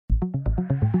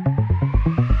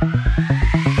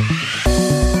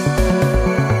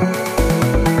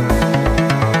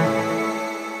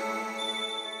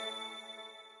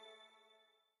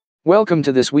Welcome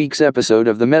to this week's episode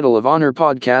of the Medal of Honor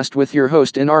podcast with your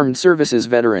host and armed services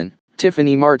veteran,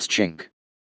 Tiffany Martschink.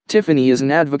 Tiffany is an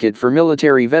advocate for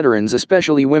military veterans,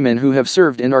 especially women who have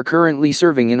served and are currently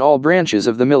serving in all branches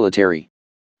of the military.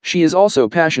 She is also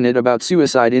passionate about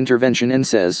suicide intervention and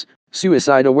says,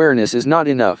 suicide awareness is not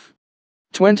enough.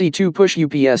 22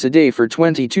 push-ups a day for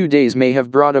 22 days may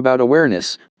have brought about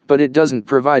awareness, but it doesn't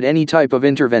provide any type of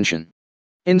intervention.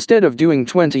 Instead of doing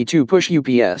 22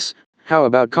 push-ups, how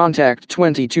about contact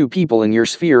 22 people in your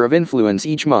sphere of influence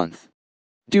each month?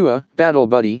 Do a battle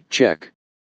buddy check.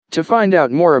 To find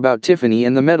out more about Tiffany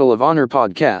and the Medal of Honor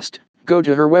podcast, go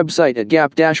to her website at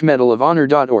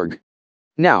gap-medalofhonor.org.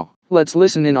 Now, let's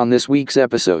listen in on this week's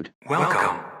episode.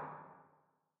 Welcome.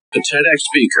 A TEDx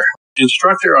speaker,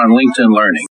 instructor on LinkedIn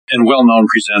Learning, and well-known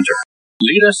presenter,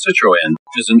 Lita Citroen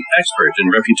is an expert in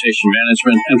reputation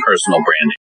management and personal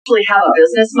branding. Actually have a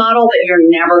business model that you're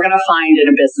never going to find in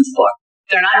a business book.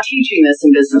 They're not teaching this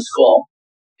in business school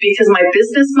because my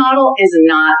business model is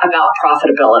not about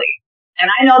profitability.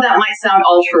 And I know that might sound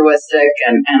altruistic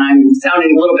and I'm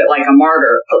sounding a little bit like a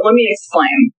martyr, but let me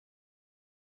explain.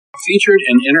 Featured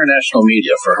in international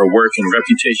media for her work in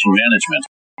reputation management,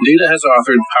 Lita has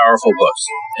authored powerful books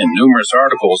and numerous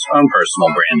articles on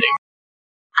personal branding.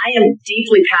 I am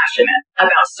deeply passionate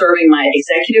about serving my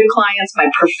executive clients, my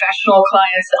professional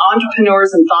clients, the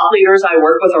entrepreneurs and thought leaders I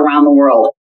work with around the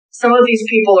world. Some of these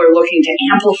people are looking to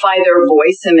amplify their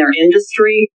voice in their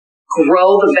industry,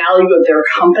 grow the value of their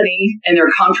company and their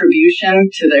contribution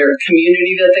to their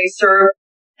community that they serve.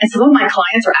 And some of my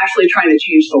clients are actually trying to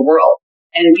change the world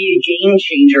and be a game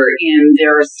changer in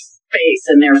their space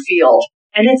and their field.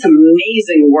 And it's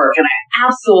amazing work. And I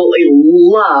absolutely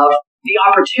love the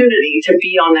opportunity to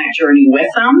be on that journey with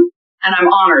them. And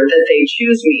I'm honored that they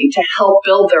choose me to help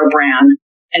build their brand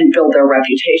and build their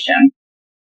reputation.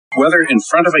 Whether in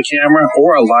front of a camera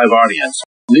or a live audience,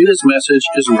 Lita's message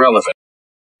is relevant.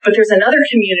 But there's another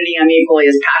community I'm equally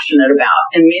as passionate about.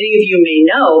 And many of you may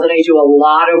know that I do a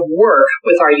lot of work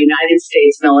with our United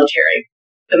States military.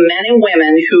 The men and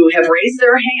women who have raised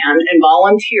their hand and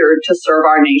volunteered to serve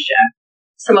our nation.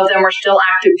 Some of them are still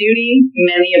active duty.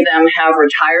 Many of them have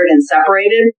retired and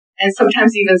separated. And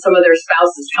sometimes even some of their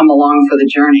spouses come along for the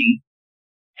journey.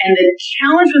 And the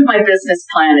challenge with my business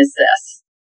plan is this.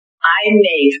 I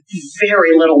make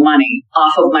very little money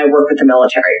off of my work with the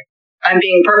military. I'm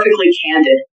being perfectly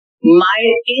candid. My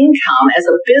income as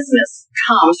a business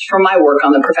comes from my work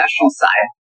on the professional side.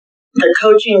 The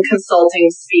coaching, consulting,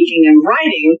 speaking, and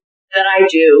writing that I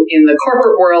do in the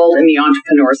corporate world and the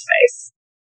entrepreneur space.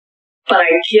 But I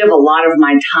give a lot of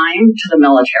my time to the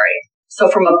military. So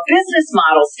from a business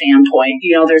model standpoint,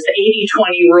 there's the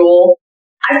 80-20 rule.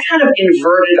 I've kind of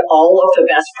inverted all of the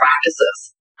best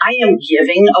practices. I am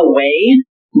giving away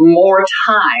more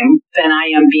time than I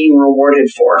am being rewarded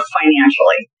for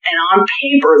financially. And on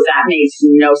paper, that makes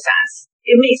no sense.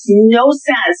 It makes no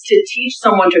sense to teach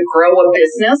someone to grow a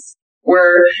business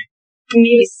where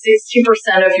maybe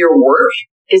 60% of your work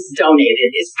is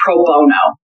donated, is pro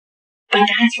bono. But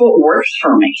that's what works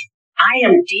for me. I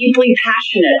am deeply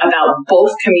passionate about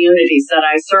both communities that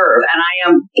I serve, and I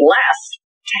am blessed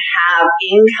to have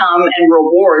income and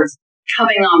rewards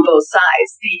coming on both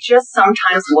sides. They just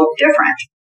sometimes look different.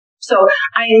 So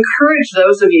I encourage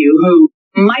those of you who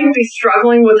might be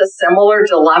struggling with a similar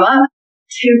dilemma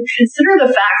to consider the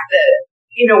fact that,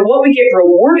 what we get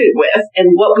rewarded with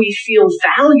and what we feel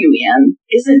value in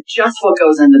isn't just what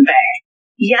goes in the bank.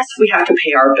 Yes, we have to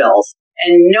pay our bills.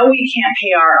 And no, we can't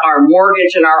pay our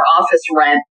mortgage and our office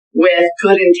rent with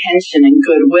good intention and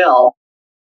goodwill.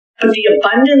 But the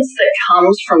abundance that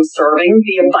comes from serving,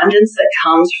 the abundance that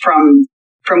comes from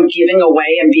giving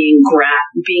away and being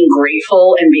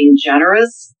grateful and being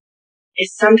generous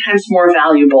is sometimes more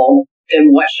valuable than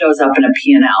what shows up in a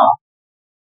P&L.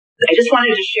 I just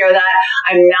wanted to share that.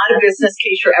 I'm not a business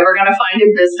case you're ever going to find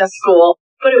in business school,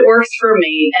 but it works for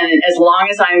me. And as long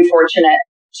as I'm fortunate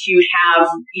to have,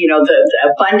 the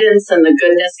abundance and the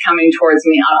goodness coming towards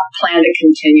me, I plan to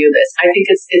continue this. I think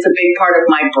it's a big part of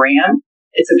my brand.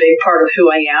 It's a big part of who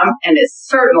I am, and it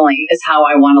certainly is how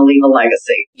I want to leave a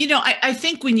legacy. I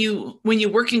think when you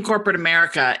work in corporate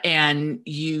America and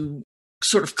you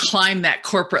sort of climb that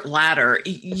corporate ladder,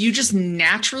 you just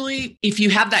naturally, if you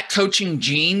have that coaching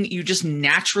gene, you just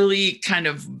naturally kind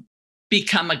of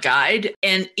become a guide.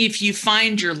 And if you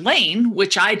find your lane,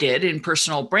 which I did in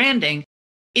personal branding,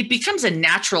 it becomes a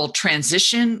natural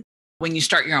transition when you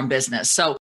start your own business.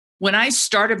 So when I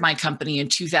started my company in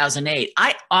 2008,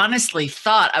 I honestly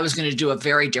thought I was going to do a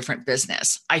very different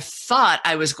business. I thought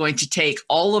I was going to take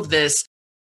all of this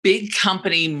big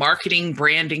company marketing,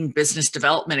 branding, business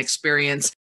development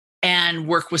experience and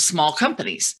work with small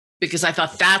companies because I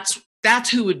thought that's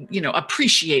who would,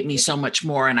 appreciate me so much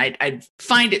more. And I'd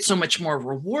find it so much more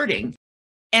rewarding.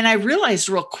 And I realized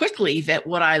real quickly that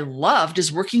what I loved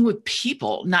is working with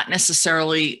people, not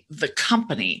necessarily the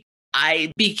company.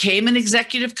 I became an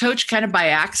executive coach kind of by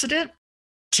accident.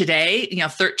 Today,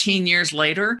 13 years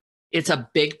later, it's a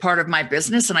big part of my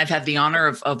business. And I've had the honor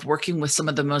of working with some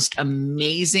of the most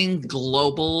amazing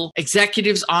global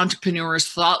executives, entrepreneurs,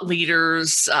 thought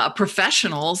leaders,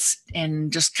 professionals,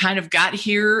 and just kind of got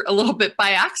here a little bit by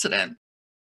accident.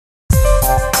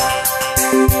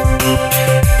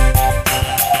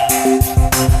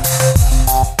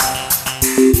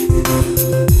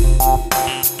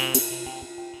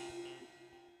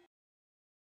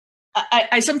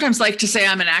 I sometimes like to say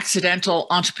I'm an accidental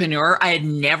entrepreneur. I had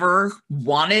never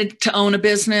wanted to own a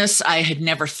business. I had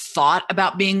never thought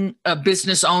about being a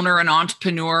business owner, an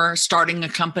entrepreneur, starting a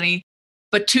company.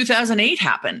 But 2008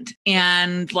 happened.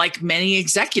 And like many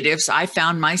executives, I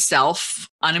found myself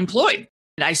unemployed.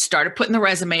 I started putting the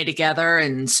resume together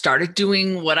and started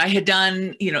doing what I had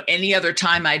done, any other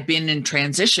time I'd been in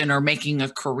transition or making a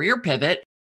career pivot.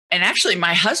 And actually,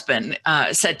 my husband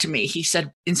said to me, he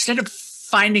said, instead of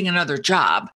finding another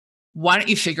job, why don't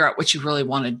you figure out what you really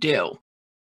want to do?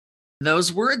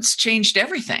 Those words changed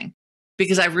everything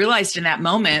because I realized in that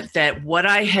moment that what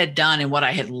I had done and what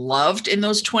I had loved in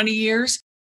those 20 years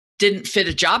didn't fit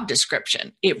a job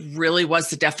description. It really was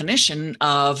the definition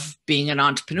of being an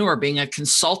entrepreneur, being a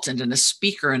consultant and a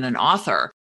speaker and an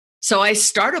author. So I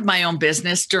started my own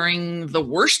business during the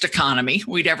worst economy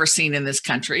we'd ever seen in this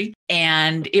country,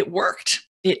 and it worked.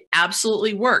 It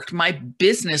absolutely worked. My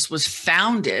business was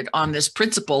founded on this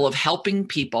principle of helping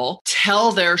people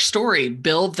tell their story,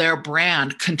 build their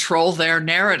brand, control their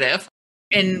narrative.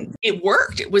 And it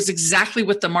worked. It was exactly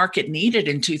what the market needed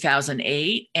in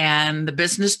 2008, and the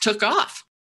business took off.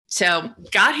 So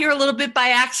got here a little bit by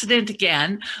accident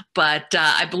again, but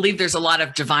I believe there's a lot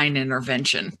of divine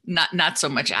intervention, not so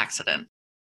much accident.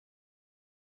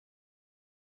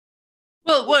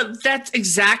 Well, that's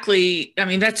exactly,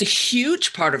 that's a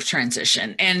huge part of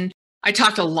transition. And I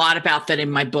talk a lot about that in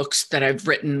my books that I've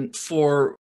written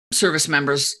for service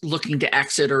members looking to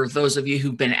exit, or those of you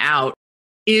who've been out,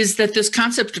 is that this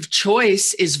concept of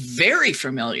choice is very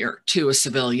familiar to a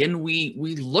civilian. We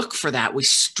look for that. We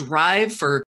strive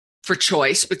for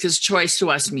choice because choice to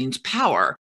us means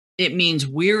power. It means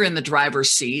we're in the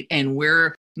driver's seat and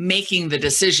we're making the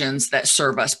decisions that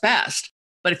serve us best.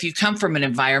 But if you come from an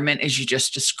environment, as you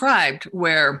just described,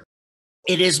 where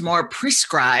it is more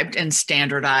prescribed and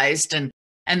standardized and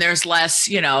there's less,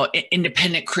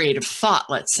 independent creative thought,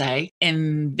 let's say,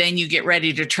 and then you get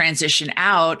ready to transition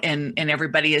out and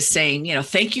everybody is saying,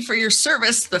 thank you for your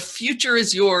service. The future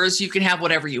is yours. You can have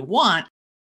whatever you want.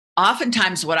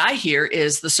 Oftentimes what I hear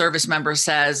is the service member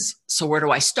says, so where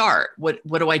do I start? What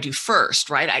do I do first,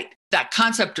 right? That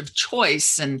concept of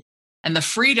choice and the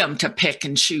freedom to pick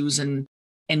and choose and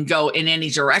go in any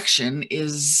direction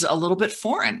is a little bit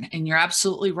foreign. And you're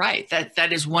absolutely right.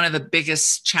 That is one of the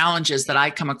biggest challenges that I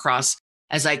come across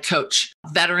as I coach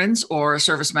veterans or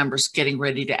service members getting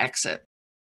ready to exit.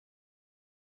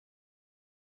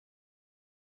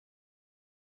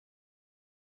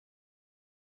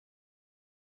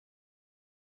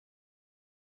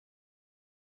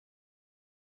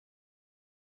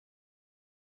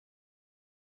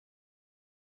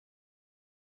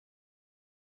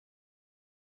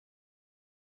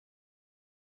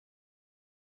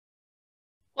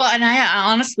 Well, and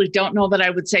I honestly don't know that I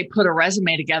would say put a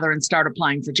resume together and start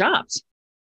applying for jobs.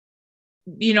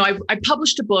 I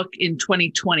published a book in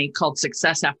 2020 called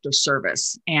Success After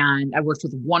Service. And I worked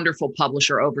with a wonderful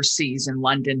publisher overseas in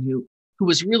London who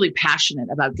was really passionate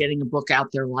about getting a book out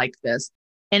there like this.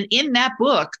 And in that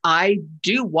book, I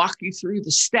do walk you through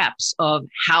the steps of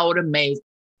how to make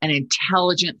an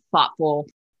intelligent, thoughtful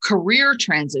career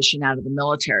transition out of the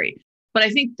military. But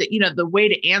I think that, the way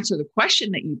to answer the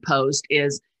question that you posed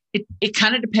is it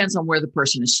kind of depends on where the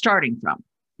person is starting from.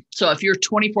 So if you're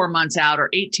 24 months out or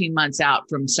 18 months out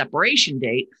from separation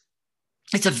date,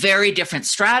 it's a very different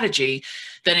strategy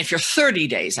than if you're 30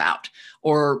 days out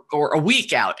or a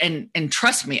week out. And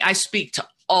trust me, I speak to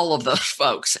all of those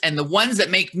folks. And the ones that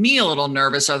make me a little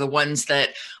nervous are the ones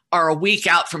that are a week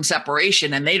out from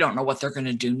separation and they don't know what they're going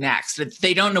to do next.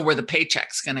 They don't know where the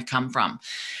paycheck's going to come from.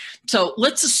 So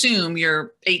let's assume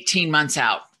you're 18 months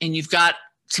out and you've got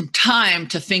some time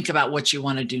to think about what you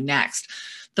want to do next.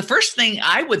 The first thing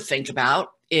I would think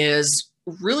about is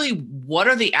really what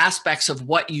are the aspects of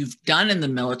what you've done in the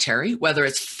military, whether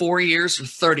it's 4 years or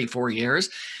 34 years,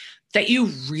 that you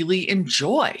really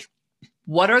enjoy?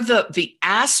 What are the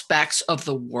aspects of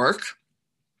the work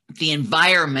the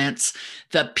environments,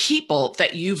 the people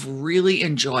that you've really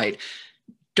enjoyed.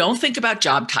 Don't think about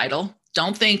job title.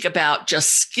 Don't think about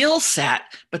just skill set,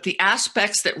 but the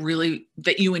aspects that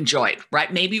you enjoyed,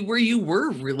 right? Maybe where you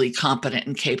were really competent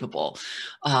and capable.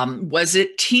 Was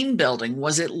it team building?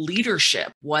 Was it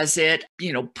leadership? Was it,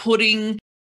 putting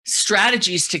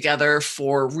strategies together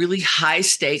for really high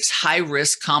stakes, high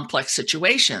risk, complex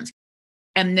situations?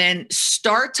 And then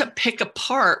start to pick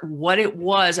apart what it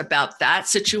was about that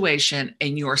situation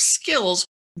and your skills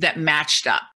that matched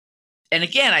up. And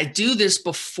again, I do this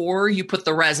before you put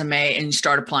the resume and you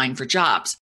start applying for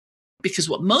jobs. Because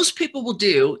what most people will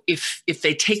do if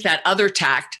they take that other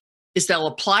tact is they'll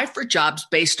apply for jobs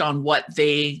based on what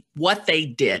they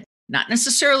did, not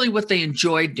necessarily what they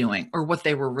enjoyed doing or what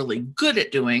they were really good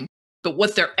at doing, but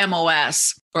what their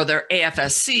MOS or their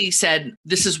AFSC said,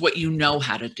 this is what you know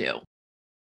how to do.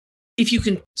 If you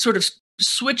can sort of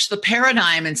switch the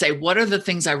paradigm and say, what are the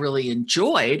things I really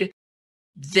enjoyed?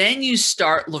 Then you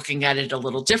start looking at it a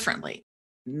little differently.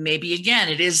 Maybe again,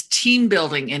 it is team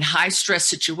building in high stress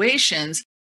situations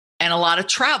and a lot of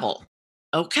travel.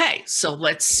 Okay, so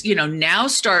let's, now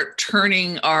start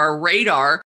turning our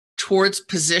radar towards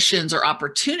positions or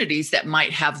opportunities that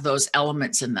might have those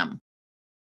elements in them.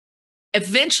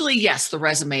 Eventually, yes, the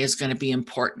resume is going to be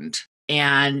important.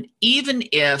 And even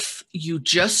if you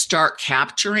just start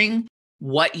capturing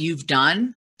what you've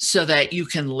done so that you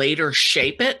can later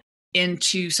shape it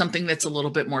into something that's a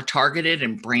little bit more targeted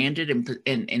and branded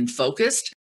and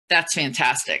focused, that's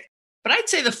fantastic. But I'd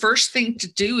say the first thing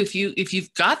to do if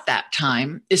you've got that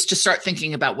time is to start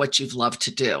thinking about what you've loved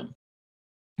to do.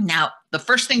 Now, the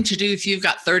first thing to do if you've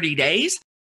got 30 days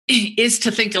is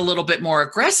to think a little bit more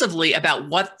aggressively about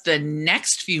what the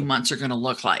next few months are going to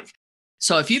look like.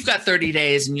 So if you've got 30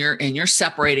 days and you're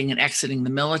separating and exiting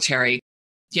the military,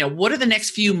 what are the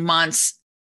next few months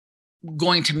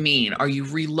going to mean? Are you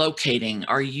relocating?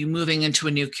 Are you moving into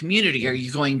a new community? Are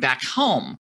you going back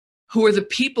home? Who are the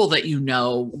people that you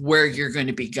know where you're going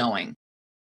to be going?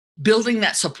 Building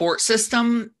that support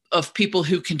system of people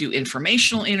who can do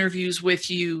informational interviews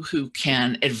with you, who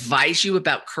can advise you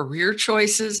about career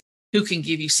choices, who can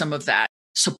give you some of that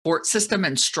support system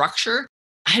and structure.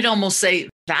 I'd almost say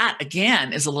that,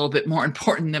 again, is a little bit more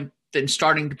important than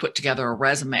starting to put together a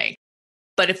resume.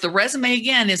 But if the resume,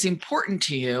 again, is important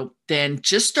to you, then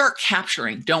just start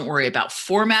capturing. Don't worry about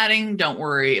formatting. Don't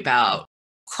worry about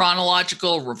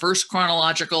chronological, reverse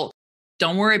chronological.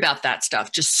 Don't worry about that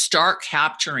stuff. Just start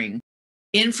capturing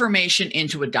information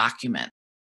into a document.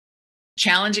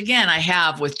 Challenge, again, I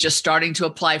have with just starting to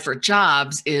apply for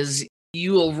jobs is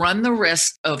you will run the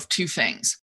risk of two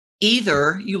things.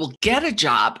 Either you will get a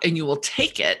job and you will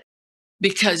take it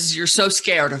because you're so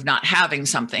scared of not having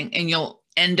something, and you'll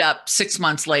end up 6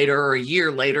 months later or a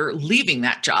year later leaving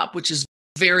that job, which is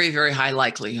very, very high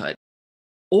likelihood.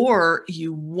 Or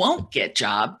you won't get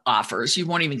job offers, you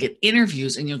won't even get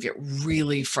interviews, and you'll get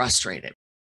really frustrated.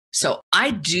 So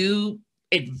I do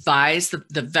advise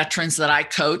the veterans that I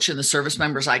coach and the service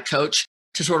members I coach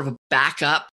to sort of back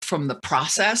up from the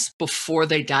process before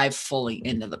they dive fully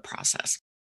into the process.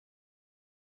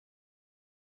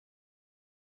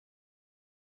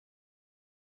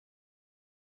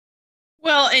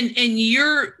 Well, and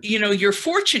you're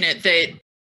fortunate that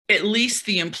at least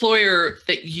the employer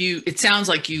that it sounds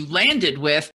like you landed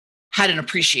with had an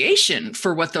appreciation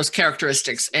for what those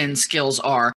characteristics and skills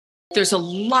are. Therethe's a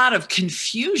lot of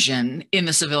confusion in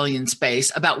the civilian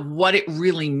space about what it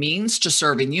really means to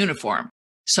serve in uniform.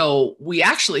 So we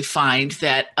actually find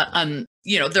that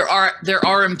there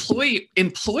are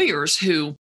employers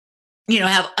who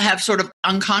have sort of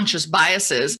unconscious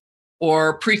biases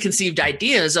or preconceived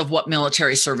ideas of what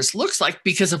military service looks like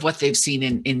because of what they've seen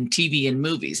in TV and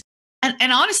movies.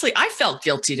 And honestly, I felt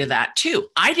guilty to that too.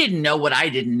 I didn't know what I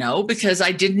didn't know because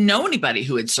I didn't know anybody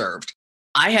who had served.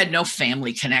 I had no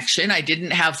family connection. I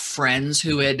didn't have friends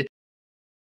who had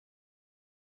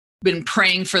been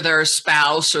praying for their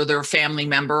spouse or their family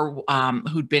member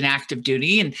who'd been active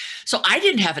duty. And so I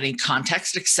didn't have any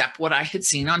context except what I had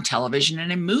seen on television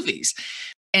and in movies.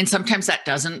 And sometimes that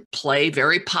doesn't play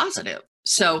very positive.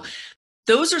 So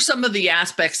those are some of the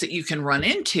aspects that you can run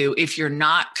into if you're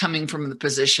not coming from the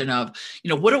position of,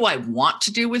 what do I want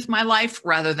to do with my life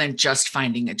rather than just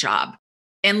finding a job?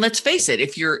 And let's face it,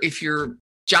 if your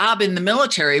job in the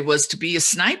military was to be a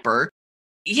sniper,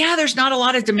 there's not a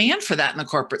lot of demand for that in the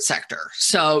corporate sector.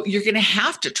 So you're going to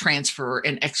have to transfer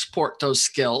and export those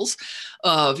skills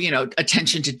of,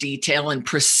 attention to detail and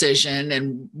precision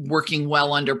and working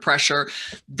well under pressure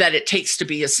that it takes to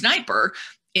be a sniper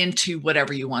into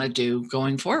whatever you want to do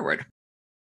going forward.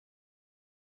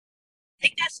 I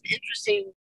think that's an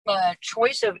interesting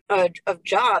choice of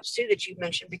jobs too that you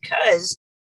mentioned, because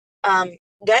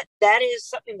that is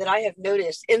something that I have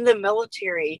noticed in the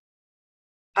military.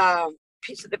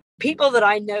 The people that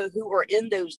I know who are in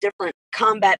those different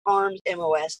combat arms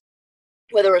MOS,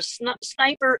 whether a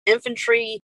sniper,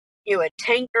 infantry, a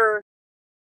tanker,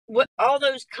 all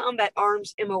those combat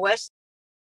arms MOS,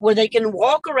 where they can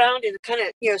walk around and kind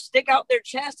of, stick out their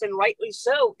chest, and rightly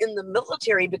so, in the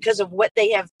military because of what they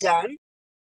have done,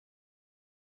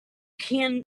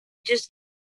 can just,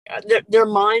 their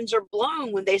minds are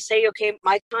blown when they say, okay,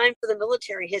 my time for the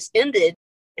military has ended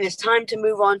and it's time to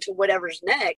move on to whatever's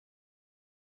next.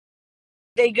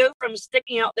 They go from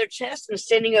sticking out their chest and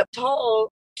standing up tall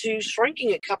to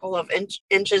shrinking a couple of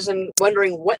inches and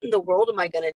wondering, what in the world am I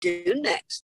going to do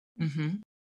next?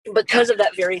 Because of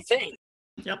that very thing.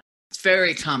 Yep. It's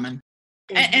very common.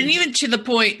 And even to the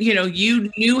point,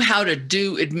 you knew how to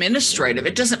do administrative.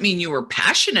 It doesn't mean you were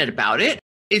passionate about it.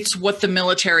 It's what the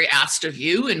military asked of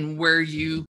you and where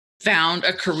you found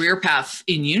a career path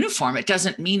in uniform. It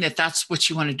doesn't mean that that's what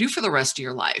you want to do for the rest of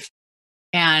your life.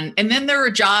 And then there are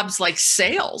jobs like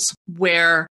sales,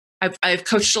 where I've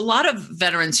coached a lot of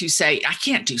veterans who say, I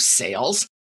can't do sales.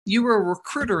 You were a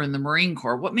recruiter in the Marine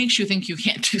Corps. What makes you think you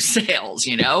can't do sales,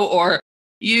 Or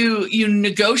you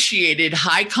negotiated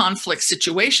high conflict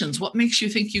situations. What makes you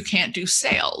think you can't do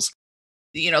sales?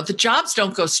 The jobs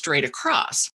don't go straight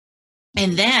across.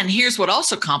 And then here's what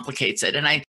also complicates it. And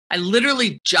I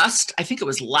literally I think it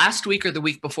was last week or the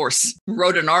week before,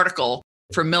 wrote an article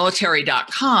for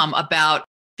military.com about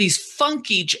these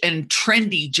funky and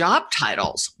trendy job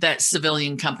titles that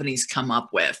civilian companies come up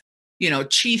with,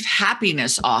 chief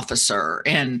happiness officer,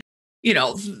 and,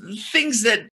 things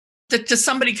that to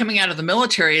somebody coming out of the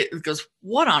military, it goes,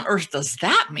 what on earth does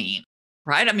that mean?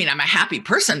 Right? I mean, I'm a happy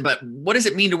person, but what does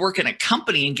it mean to work in a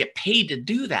company and get paid to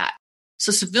do that?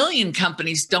 So civilian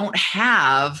companies don't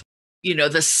have,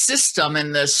 the system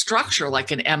and the structure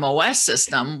like an MOS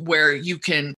system where you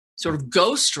can sort of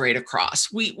go straight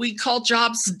across. We call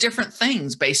jobs different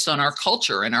things based on our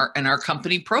culture and our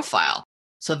company profile.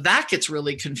 So that gets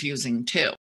really confusing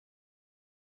too.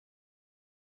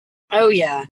 Oh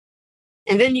yeah.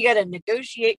 And then you got to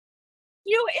negotiate.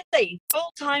 It's a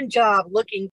full-time job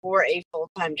looking for a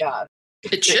full-time job.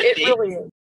 It should be. It really is.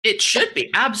 It should be.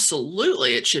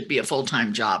 Absolutely. It should be a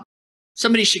full-time job.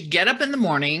 Somebody should get up in the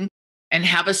morning and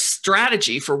have a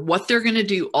strategy for what they're going to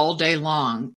do all day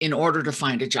long in order to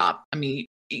find a job. I mean,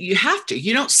 you have to.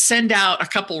 You don't send out a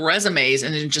couple resumes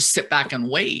and then just sit back and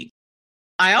wait.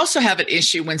 I also have an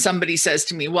issue when somebody says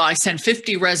to me, well, I send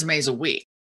 50 resumes a week.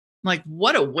 I'm like,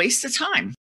 what a waste of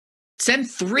time.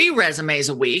 Send 3 resumes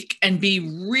a week and be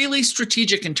really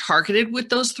strategic and targeted with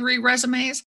those 3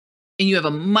 resumes. And you have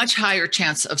a much higher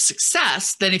chance of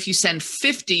success than if you send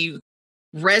 50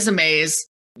 resumes,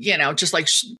 just like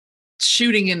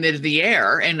shooting into the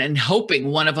air and hoping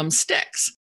one of them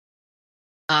sticks.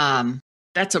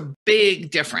 That's a big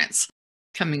difference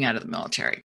coming out of the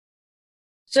military.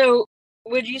 So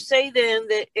would you say then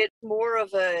that it's more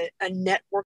of a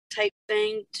network type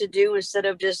thing to do instead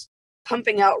of just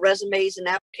pumping out resumes and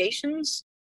applications?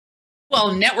 Well,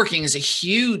 networking is a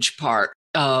huge part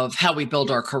of how we build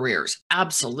our careers.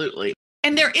 Absolutely.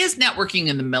 And there is networking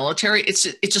in the military.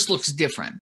 It just looks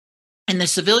different. In the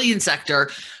civilian sector,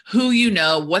 who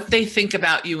what they think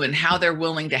about you and how they're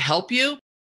willing to help you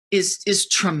is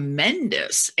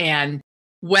tremendous. And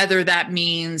whether that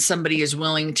means somebody is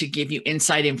willing to give you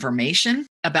inside information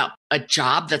about a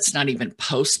job that's not even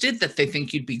posted that they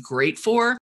think you'd be great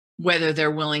for, whether they're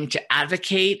willing to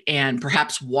advocate and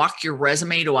perhaps walk your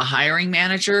resume to a hiring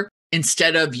manager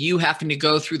instead of you having to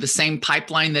go through the same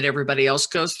pipeline that everybody else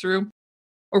goes through,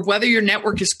 or whether your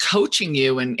network is coaching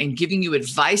you and giving you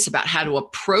advice about how to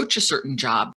approach a certain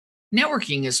job.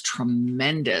 Networking is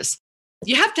tremendous.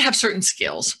 You have to have certain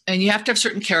skills and you have to have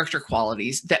certain character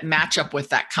qualities that match up with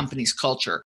that company's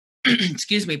culture.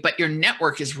 Excuse me, but your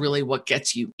network is really what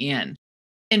gets you in.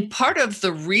 And part of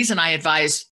the reason I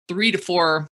advise 3 to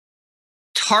 4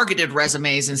 targeted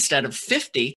resumes instead of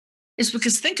 50 is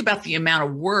because think about the amount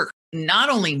of work, not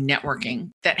only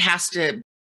networking, that has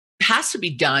to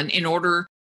be done in order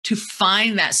to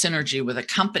find that synergy with a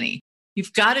company.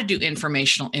 You've got to do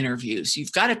informational interviews.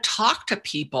 You've got to talk to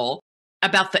people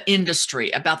about the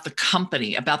industry, about the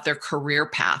company, about their career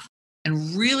path,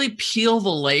 and really peel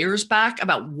the layers back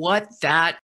about what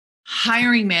that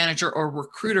hiring manager or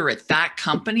recruiter at that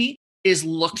company is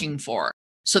looking for,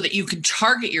 so that you can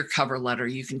target your cover letter,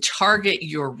 you can target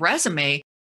your resume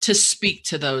to speak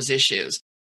to those issues.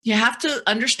 You have to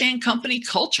understand company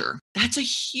culture. That's a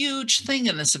huge thing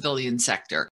in the civilian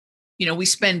sector. We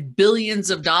spend billions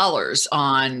of dollars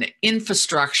on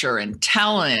infrastructure and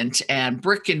talent and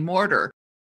brick and mortar,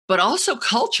 but also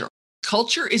culture.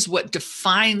 Culture is what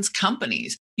defines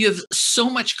companies. You have so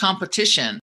much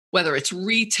competition, whether it's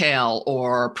retail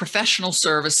or professional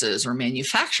services or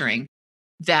manufacturing,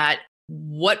 that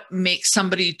what makes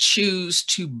somebody choose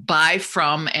to buy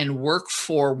from and work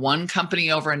for one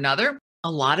company over another,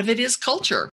 a lot of it is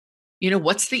culture.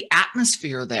 What's the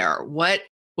atmosphere there? What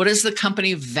does the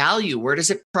company value? Where does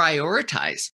it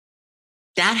prioritize?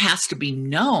 That has to be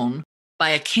known by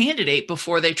a candidate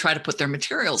before they try to put their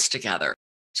materials together.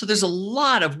 So there's a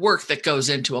lot of work that goes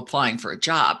into applying for a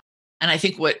job. And I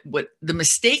think what the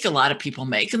mistake a lot of people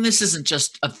make, and this isn't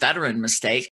just a veteran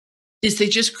mistake, is they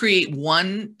just create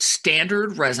one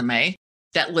standard resume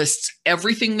that lists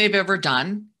everything they've ever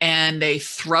done, and they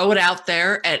throw it out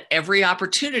there at every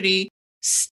opportunity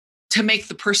to make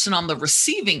the person on the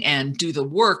receiving end do the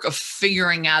work of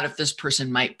figuring out if this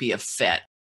person might be a fit.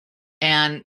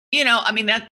 And,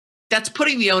 that's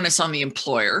putting the onus on the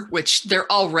employer, which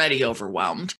they're already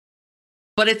overwhelmed.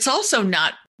 But it's also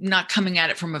not coming at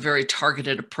it from a very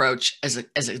targeted approach as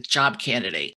a job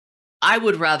candidate. I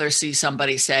would rather see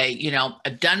somebody say,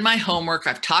 I've done my homework,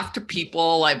 I've talked to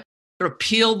people, I've sort of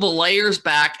peeled the layers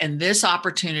back, and this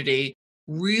opportunity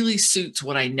really suits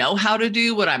what I know how to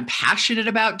do, what I'm passionate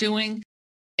about doing,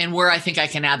 and where I think I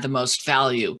can add the most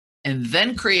value. And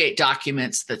then create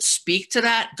documents that speak to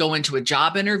that, go into a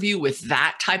job interview with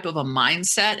that type of a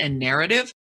mindset and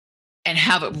narrative, and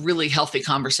have a really healthy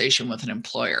conversation with an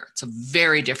employer. It's a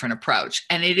very different approach,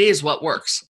 and it is what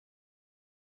works.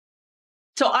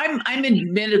 So I'm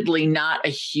admittedly not a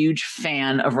huge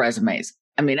fan of resumes.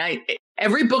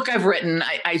 Every book I've written,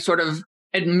 I sort of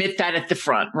admit that at the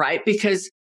front, right? Because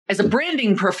as a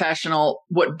branding professional,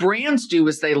 what brands do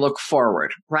is they look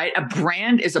forward, right? A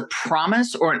brand is a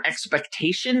promise or an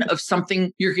expectation of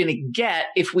something you're going to get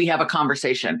if we have a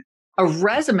conversation. A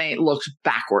resume looks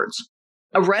backwards.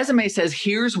 A resume says,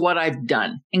 here's what I've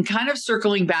done. And kind of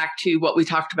circling back to what we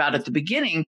talked about at the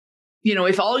beginning,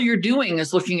 if all you're doing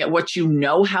is looking at what you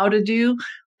know how to do,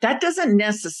 that doesn't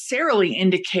necessarily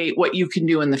indicate what you can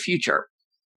do in the future,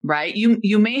 right?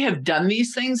 You may have done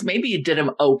these things. Maybe you did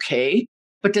them okay,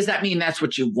 but does that mean that's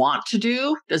what you want to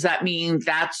do? Does that mean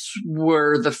that's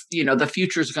where the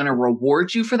future is going to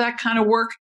reward you for that kind of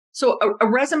work? So a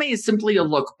resume is simply a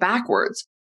look backwards.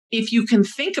 If you can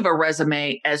think of a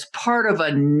resume as part of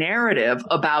a narrative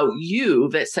about you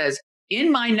that says, in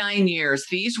my 9 years,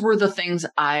 these were the things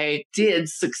I did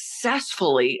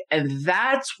successfully, and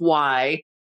that's why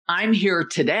I'm here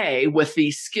today with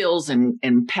these skills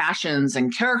and passions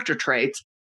and character traits.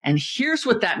 And here's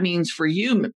what that means for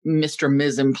you, Mr.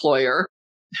 Ms. Employer,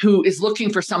 who is looking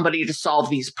for somebody to solve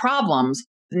these problems.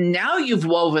 Now you've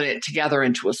woven it together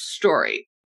into a story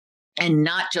and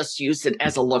not just used it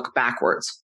as a look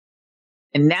backwards.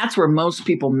 And that's where most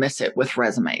people miss it with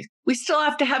resumes. We still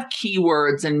have to have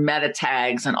keywords and meta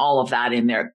tags and all of that in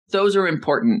there. Those are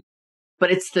important.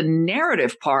 But it's the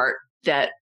narrative part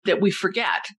that we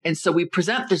forget. And so we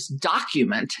present this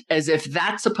document as if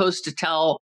that's supposed to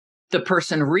tell the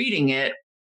person reading it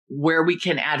where we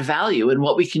can add value and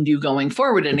what we can do going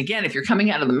forward. And again, if you're coming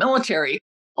out of the military,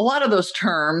 a lot of those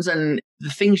terms and the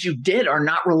things you did are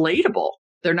not relatable.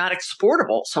 They're not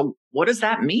exportable. So what does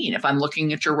that mean if I'm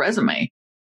looking at your resume?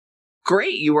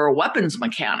 Great, you were a weapons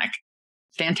mechanic.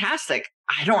 Fantastic.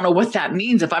 I don't know what that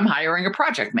means if I'm hiring a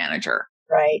project manager.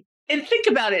 Right. And think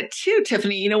about it too,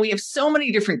 Tiffany. We have so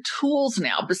many different tools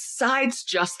now besides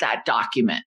just that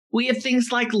document. We have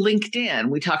things like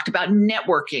LinkedIn. We talked about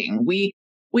networking. We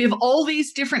have all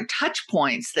these different touch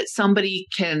points that somebody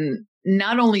can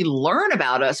not only learn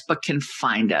about us, but can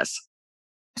find us.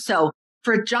 So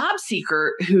for a job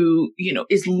seeker who,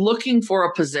 is looking for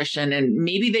a position and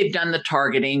maybe they've done the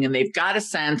targeting and they've got a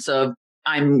sense of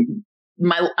I'm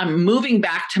moving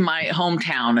back to my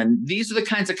hometown and these are the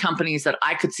kinds of companies that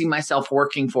I could see myself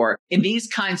working for in these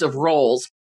kinds of roles.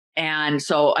 And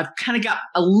so I've kind of got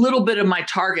a little bit of my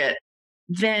target.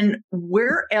 Then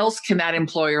where else can that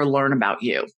employer learn about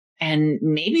you? And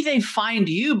maybe they find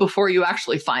you before you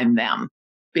actually find them,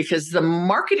 because the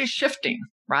market is shifting,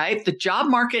 right? The job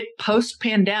market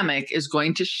post-pandemic is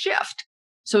going to shift.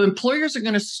 So employers are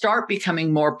going to start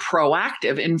becoming more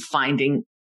proactive in finding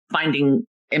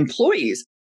employees.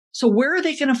 So where are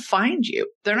they going to find you?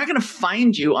 They're not going to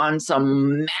find you on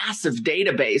some massive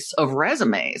database of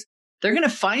resumes. They're going to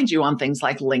find you on things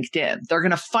like LinkedIn. They're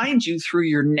going to find you through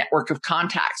your network of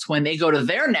contacts when they go to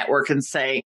their network and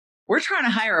say, we're trying to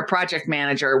hire a project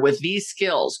manager with these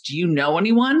skills. Do you know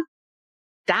anyone?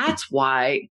 That's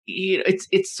why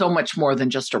it's so much more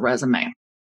than just a resume.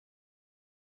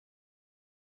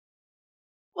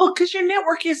 Well, because your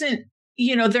network isn't,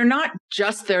 they're not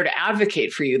just there to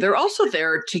advocate for you. They're also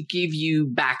there to give you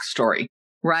backstory,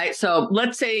 right? So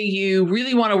let's say you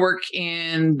really want to work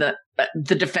in the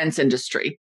defense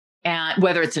industry, and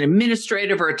whether it's an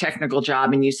administrative or a technical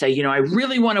job, and you say, I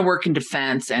really want to work in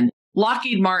defense, and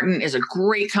Lockheed Martin is a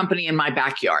great company in my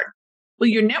backyard. Well,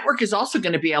 your network is also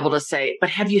going to be able to say, but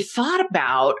have you thought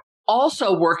about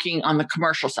also working on the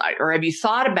commercial side? Or have you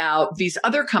thought about these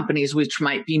other companies which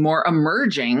might be more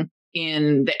emerging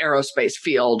in the aerospace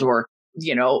field? Or,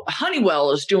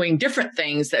 Honeywell is doing different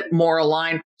things that more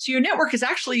align. So your network is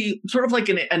actually sort of like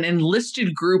an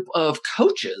enlisted group of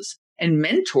coaches and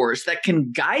mentors that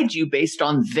can guide you based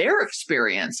on their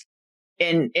experience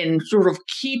and sort of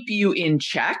keep you in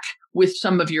check with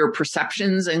some of your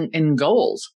perceptions and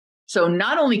goals. So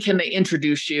not only can they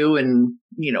introduce you and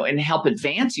help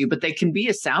advance you, but they can be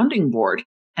a sounding board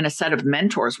and a set of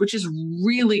mentors, which is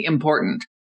really important.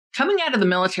 Coming out of the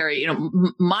military,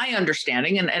 my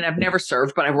understanding, and I've never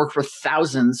served, but I've worked with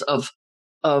thousands of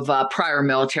prior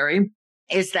military,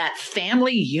 is that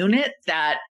family unit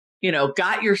that,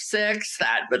 got your six,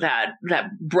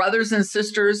 that brothers and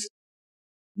sisters,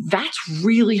 that's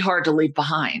really hard to leave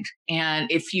behind.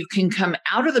 And if you can come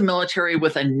out of the military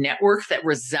with a network that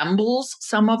resembles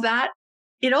some of that,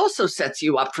 it also sets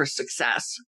you up for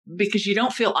success because you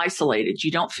don't feel isolated.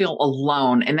 You don't feel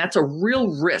alone. And that's a real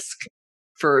risk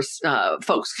for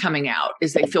folks coming out,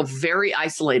 is they feel very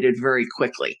isolated very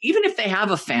quickly. Even if they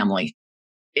have a family,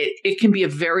 it can be a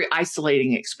very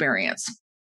isolating experience.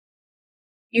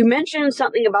 You mentioned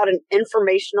something about an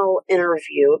informational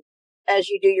interview as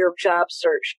you do your job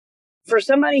search. For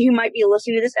somebody who might be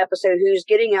listening to this episode who's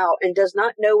getting out and does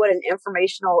not know what an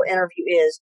informational interview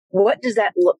is, what does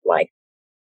that look like?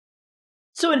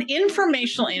 So an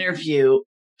informational interview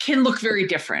can look very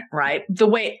different, right? The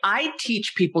way I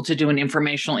teach people to do an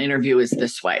informational interview is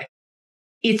this way.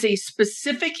 It's a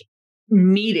specific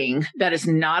meeting that is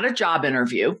not a job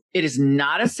interview. It is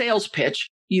not a sales pitch.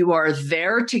 You are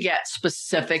there to get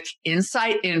specific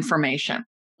insight information.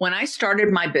 When I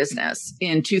started my business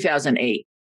in 2008,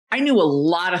 I knew a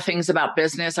lot of things about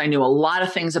business. I knew a lot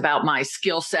of things about my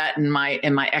skill set and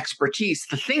my expertise.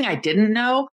 The thing I didn't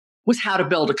know was how to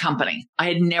build a company. I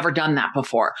had never done that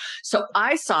before. So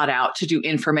I sought out to do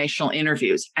informational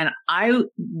interviews, and I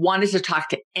wanted to talk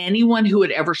to anyone who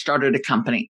had ever started a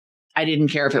company. I didn't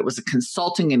care if it was a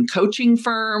consulting and coaching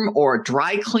firm or a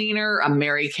dry cleaner, a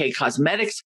Mary Kay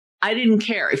Cosmetics. I didn't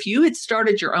care. If you had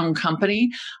started your own company,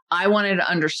 I wanted to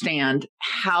understand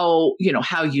how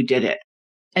you did it.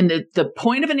 And the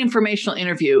point of an informational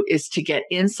interview is to get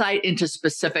insight into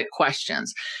specific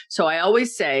questions. So I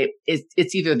always say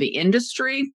it's either the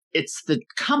industry, it's the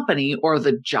company, or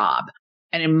the job.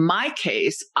 And in my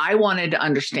case, I wanted to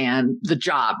understand the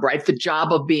job, right? The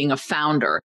job of being a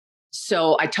founder.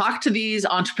 So I talked to these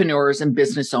entrepreneurs and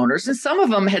business owners, and some of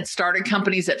them had started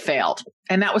companies that failed.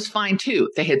 And that was fine too.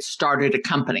 They had started a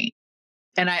company.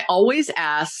 And I always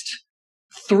asked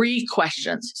 3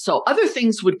 questions. So other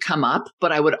things would come up,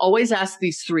 but I would always ask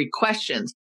these 3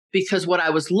 questions because what I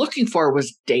was looking for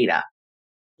was data.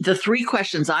 The 3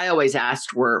 questions I always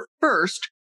asked were, first,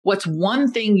 what's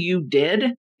one thing you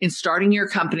did in starting your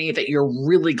company that you're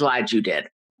really glad you did?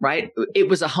 Right? It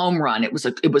was a home run. It was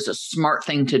a smart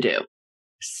thing to do.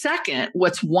 Second,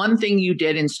 what's one thing you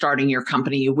did in starting your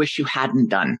company you wish you hadn't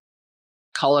done?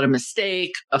 Call it a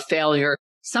mistake, a failure,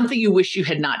 something you wish you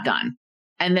had not done.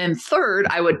 And then third,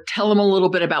 I would tell them a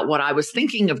little bit about what I was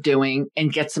thinking of doing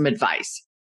and get some advice.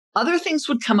 Other things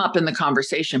would come up in the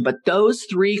conversation, but those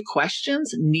 3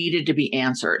 questions needed to be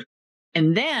answered.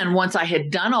 And then once I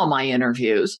had done all my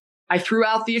interviews, I threw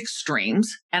out the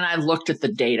extremes and I looked at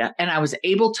the data, and I was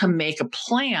able to make a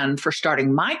plan for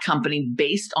starting my company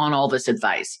based on all this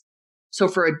advice. So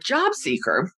for a job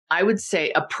seeker, I would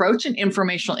say approach an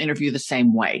informational interview the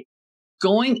same way.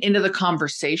 Going into the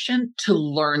conversation to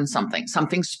learn something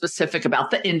specific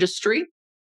about the industry,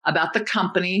 about the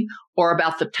company, or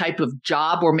about the type of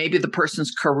job, or maybe the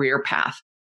person's career path,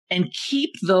 and keep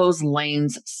those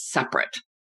lanes separate,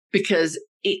 because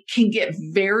it can get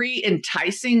very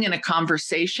enticing in a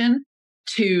conversation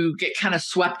to get kind of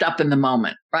swept up in the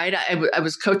moment, right? I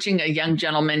was coaching a young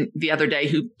gentleman the other day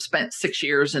who spent 6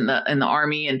 years in the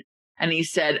Army, and he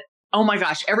said, "Oh my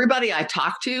gosh, everybody I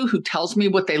talk to who tells me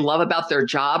what they love about their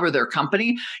job or their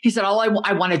company," he said, I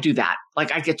want to do that.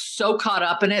 Like, I get so caught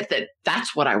up in it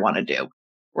that's what I want to do,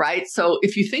 right? So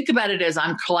if you think about it as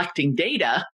I'm collecting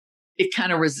data, it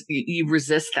kind of you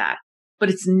resist that.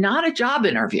 But it's not a job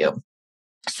interview.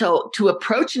 So to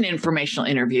approach an informational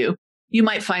interview, You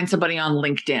might find somebody on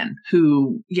LinkedIn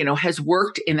who, has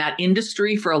worked in that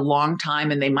industry for a long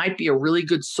time, and they might be a really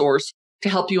good source to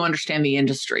help you understand the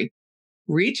industry.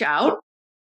 Reach out.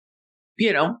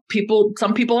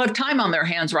 Some people have time on their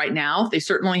hands right now. They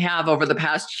certainly have over the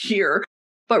past year,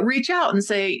 but reach out and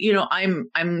say, I'm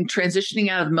transitioning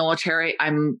out of the military.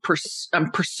 I'm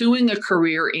pursuing a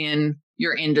career in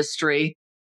your industry.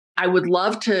 I would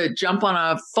love to jump on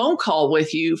a phone call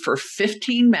with you for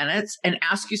 15 minutes and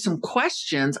ask you some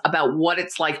questions about what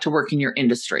it's like to work in your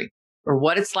industry or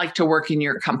what it's like to work in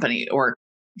your company or,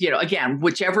 again,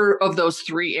 whichever of those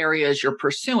three areas you're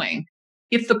pursuing.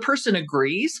 If the person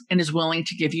agrees and is willing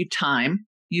to give you time,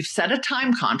 you've set a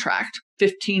time contract,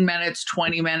 15 minutes,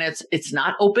 20 minutes. It's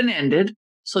not open-ended,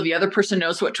 so the other person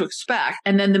knows what to expect.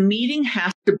 And then the meeting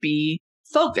has to be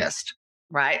focused,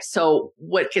 right? So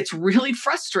what gets really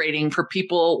frustrating for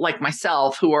people like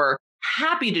myself who are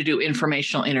happy to do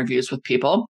informational interviews with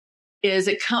people is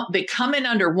they come in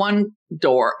under one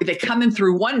door, they come in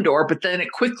through one door, but then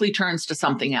it quickly turns to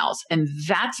something else. And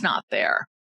that's not there.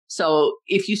 So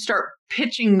if you start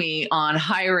pitching me on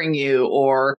hiring you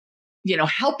or,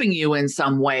 helping you in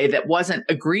some way that wasn't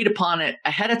agreed upon it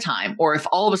ahead of time, or if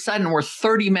all of a sudden we're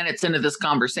 30 minutes into this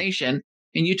conversation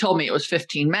and you told me it was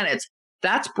 15 minutes,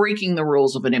 that's breaking the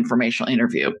rules of an informational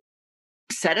interview.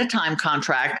 Set a time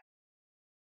contract.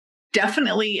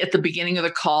 Definitely at the beginning of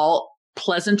the call,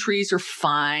 pleasantries are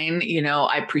fine.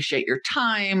 I appreciate your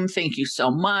time. Thank you so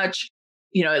much.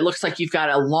 It looks like you've got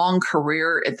a long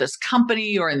career at this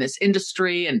company or in this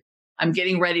industry, and I'm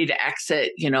getting ready to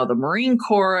exit, the Marine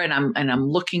Corps, and I'm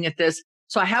looking at this.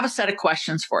 So I have a set of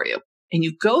questions for you, and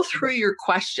you go through your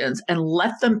questions and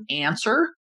let them answer.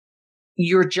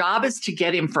 Your job is to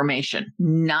get information,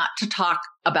 not to talk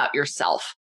about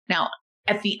yourself. Now,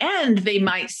 at the end, they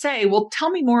might say, well, tell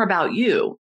me more about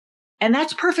you. And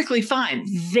that's perfectly fine.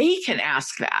 They can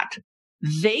ask that.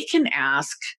 They can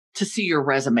ask to see your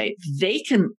resume. They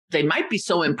might be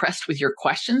so impressed with your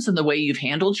questions and the way you've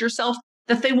handled yourself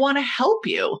that they want to help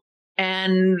you.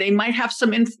 And they might have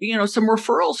some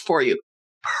referrals for you.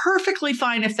 Perfectly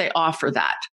fine if they offer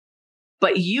that.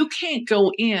 But you can't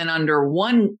go in under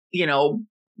one,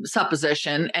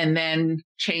 supposition and then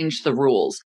change the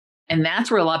rules. And that's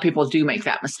where a lot of people do make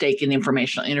that mistake in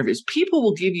informational interviews. People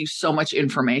will give you so much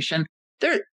information.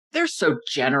 They're so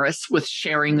generous with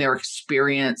sharing their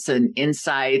experience and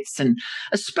insights, and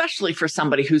especially for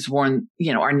somebody who's worn,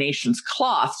 our nation's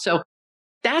cloth. So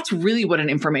that's really what an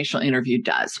informational interview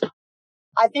does.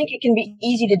 I think it can be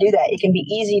easy to do that. It can be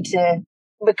easy to,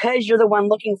 because you're the one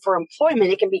looking for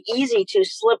employment, it can be easy to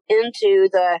slip into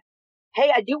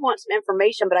hey, I do want some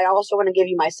information, but I also want to give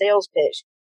you my sales pitch.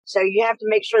 So you have to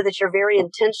make sure that you're very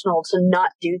intentional to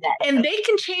not do that. And they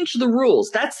can change the rules.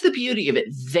 That's the beauty of it.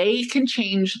 They can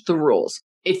change the rules.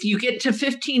 If you get to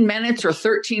 15 minutes or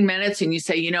 13 minutes and you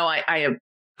say, I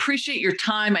appreciate your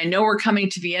time. I know we're coming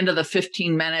to the end of the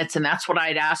 15 minutes and that's what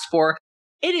I'd ask for.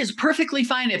 It is perfectly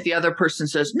fine if the other person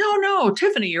says, no,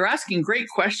 Tiffany, you're asking great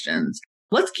questions.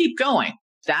 Let's keep going.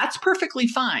 That's perfectly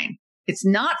fine. It's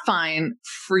not fine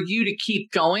for you to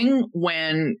keep going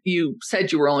when you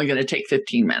said you were only going to take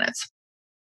 15 minutes.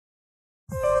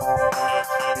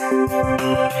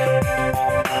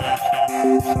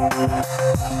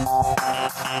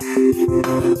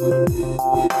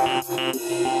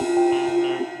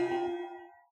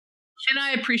 And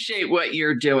I appreciate what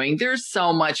you're doing. There's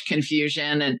so much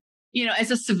confusion. And, as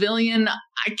a civilian,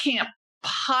 I can't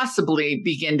possibly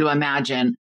begin to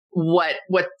imagine what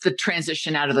the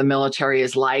transition out of the military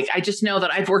is like. I just know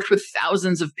that I've worked with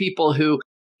thousands of people who,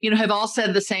 have all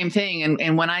said the same thing.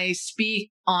 And when I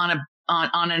speak on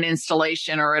an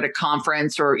installation or at a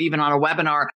conference or even on a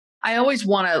webinar, I always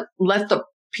want to let the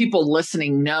people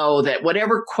listening know that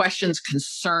whatever questions,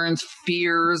 concerns,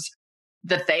 fears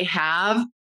that they have,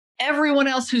 everyone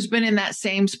else who's been in that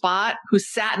same spot,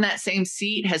 who's sat in that same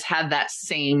seat, has had that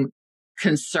same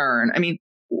concern. I mean,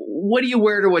 what do you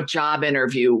wear to a job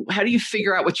interview? How do you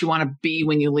figure out what you want to be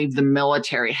when you leave the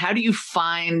military? How do you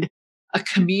find a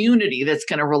community that's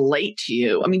going to relate to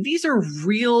you? I mean, these are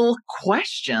real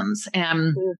questions.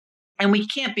 And we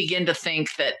can't begin to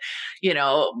think that,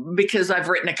 because I've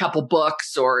written a couple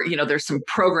books or, there's some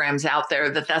programs out there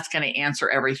that's going to answer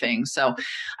everything. So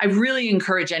I really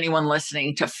encourage anyone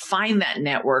listening to find that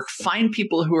network, find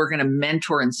people who are going to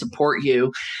mentor and support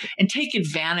you, and take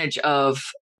advantage of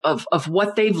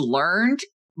what they've learned,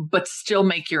 but still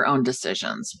make your own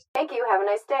decisions. Thank you. Have a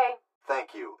nice day.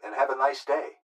 Thank you, and have a nice day.